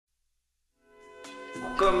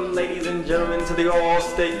Welcome, ladies and gentlemen, to the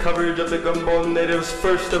all-state coverage of the Gumball Natives'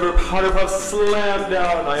 first ever Powerpuff Slam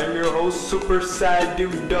Down. I am your host, Super Sad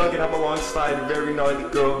Dude Doug, and I'm alongside very naughty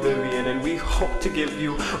girl Vivian, and we hope to give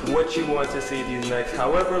you what you want to see these next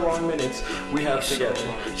however long minutes we have together.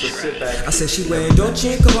 So sit back. I said she wearing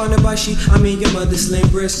Dolce & Gabbana Bashi. I mean your mother slim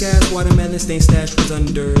brisk ass watermelon stain stash was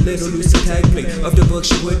under little Lucy tag plate of the book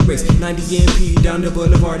she would race 90 MP down the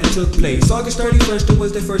boulevard it took place. August 31st, it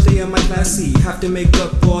was the first day of my class C. Have to make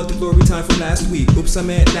up for all the glory time from last week. Oops, I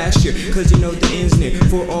meant last year, cause you know the end's near.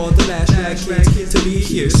 For all the last drag kids to be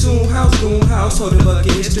here. Soon house, hold a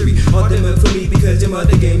bucket history. All them up for me because your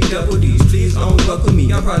mother gave me double D's. Please don't fuck with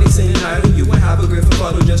me, I'll probably sing high to you and have a Griffin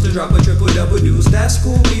follow just to drop a triple double deuce. That's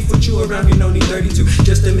cool beef with you around, you no need 32.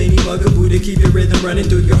 Just a mini bugaboo to keep your rhythm running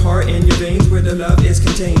through your heart and your veins where the love is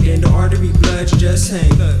contained. And the artery blood just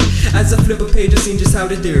hang. As I flip a page, I seen just how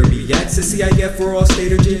the dare reacts. To see I get for all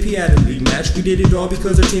state or JP at a league match. We did it all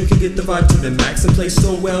because our team could get the vibe to the max and play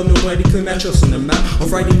so well nobody could match us on the map. On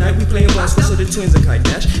Friday night we playing basketball, so the twins are kite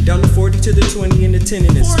dash. Down the 40 to the 20 and the 10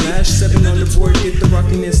 and then smash. 7 on the board, get the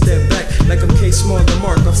rocking and step back. Like I'm K Small the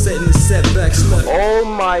mark, I'm setting the setback. Oh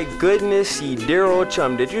my goodness, ye dear old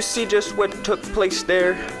chum, did you see just what took place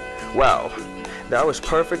there? Wow. That was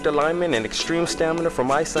perfect alignment and extreme stamina for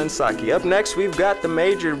my son Saki. Up next, we've got the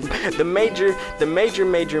major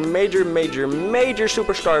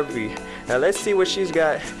superstar V. Now let's see what she's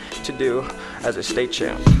got to do as a state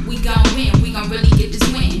champ. We gon' win, we gon' really get this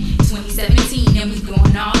win. 2017 and we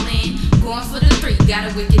going all in. Going for the 3,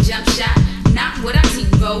 got a wicked jump shot. Not with our team,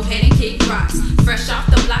 go ahead and kick rocks. Fresh off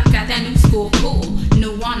the block, got that new school cool.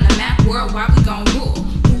 New on the map, worldwide we gon' rule.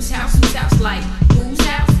 Whose house, like whose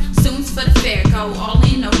house? Soon's for the fair, go all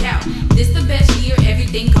in, no doubt. This the best year,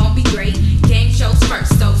 everything gon' be great. Game shows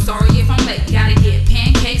first, so sorry if I'm late. Gotta get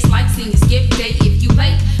pancakes like senior skip day. If you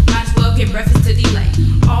late, might as well get breakfast to delay.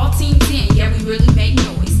 All team 10, yeah, we really make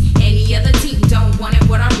noise. Any other team don't want it,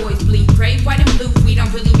 what our boys bleed. Gray, white, and blue, we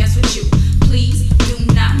don't really mess with you. Please do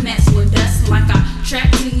not mess with us. Like our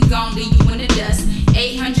track team, we gon' leave you in the dust.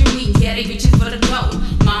 800 wings, yeah, they reaching for the goal.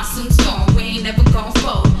 Monsoon storm, we ain't never gon'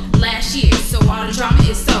 fold. Last year, so all the drama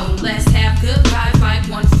is sold. Let's have good vibes like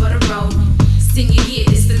one for the road. Senior year,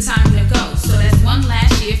 it's the time to go. So that's one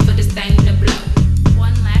last year for this thing to blow.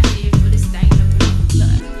 One last year for this thing to blow.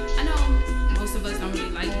 Look, I know most of us don't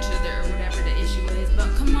really like each other or whatever the issue is,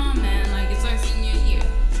 but come on, man, like it's our senior year.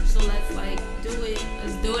 So let's like do it.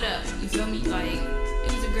 Let's do it up. You feel me? Like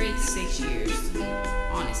it was a great 6 years.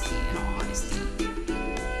 Honesty, in all honesty. You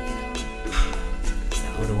know. So,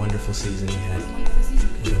 What a wonderful season we had. What a wonderful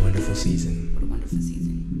season. What a wonderful season. What a wonderful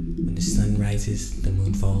season. When the sun rises, the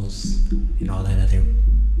moon falls, and all that other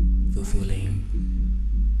foo-foo lame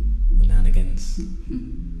shenanigans.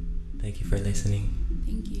 Thank you for listening.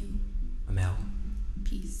 Thank you. I'm out.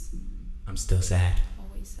 Peace. I'm still sad,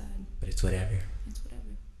 Always sad. but it's whatever.